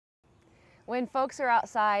When folks are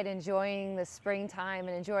outside enjoying the springtime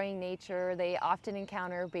and enjoying nature, they often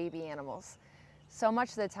encounter baby animals. So much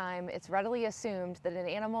of the time, it's readily assumed that an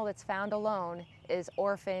animal that's found alone is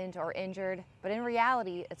orphaned or injured, but in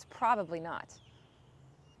reality, it's probably not.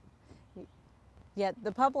 Yet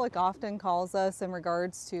the public often calls us in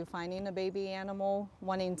regards to finding a baby animal,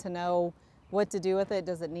 wanting to know what to do with it.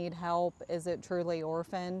 Does it need help? Is it truly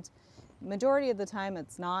orphaned? Majority of the time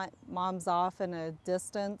it's not. Mom's off in a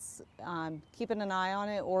distance, keeping an eye on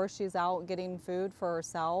it, or she's out getting food for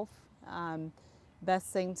herself.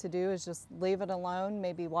 Best thing to do is just leave it alone,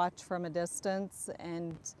 maybe watch from a distance,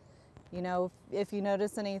 and if you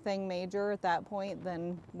notice anything major at that point,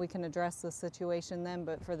 then we can address the situation then.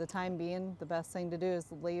 But for the time being, the best thing to do is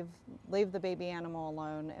leave the baby animal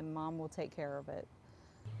alone, and Mom will take care of it.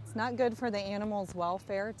 It's not good for the animal's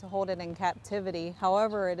welfare to hold it in captivity.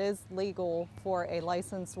 However, it is legal for a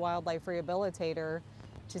licensed wildlife rehabilitator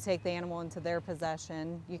to take the animal into their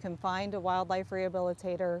possession. You can find a wildlife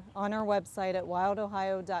rehabilitator on our website at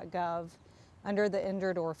wildohio.gov under the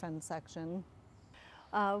Injured Orphan section.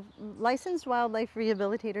 Licensed wildlife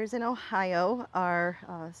rehabilitators in Ohio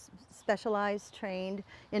are specialized, trained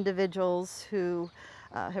individuals who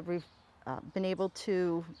have been able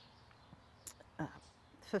to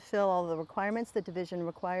fulfill all the requirements the division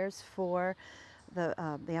requires for the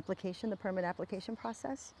application, the permit application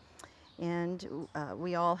process. And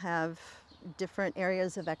we all have different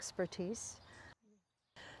areas of expertise.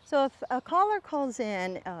 So if a caller calls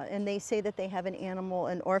in and they say that they have an animal,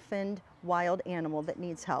 an orphaned wild animal that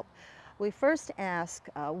needs help, we first ask,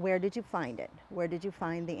 where did you find it? Where did you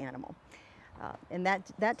find the animal? And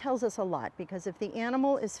that tells us a lot, because if the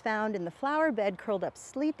animal is found in the flower bed curled up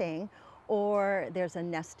sleeping, or there's a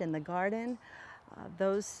nest in the garden,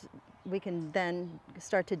 we can then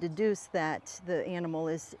start to deduce that the animal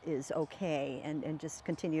is okay and just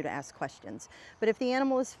continue to ask questions. But if the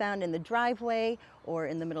animal is found in the driveway or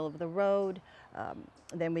in the middle of the road,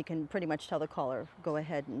 then we can pretty much tell the caller, go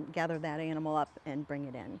ahead and gather that animal up and bring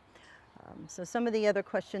it in. So some of the other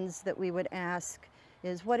questions that we would ask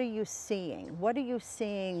is, what are you seeing? What are you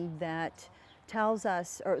seeing that tells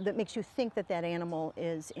us, or that makes you think that that animal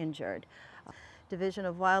is injured? Division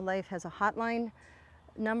of Wildlife has a hotline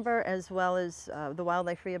number, as well as the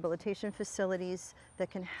wildlife rehabilitation facilities that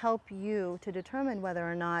can help you to determine whether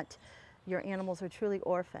or not your animals are truly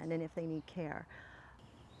orphaned and if they need care.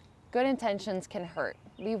 Good intentions can hurt.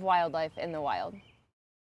 Leave wildlife in the wild.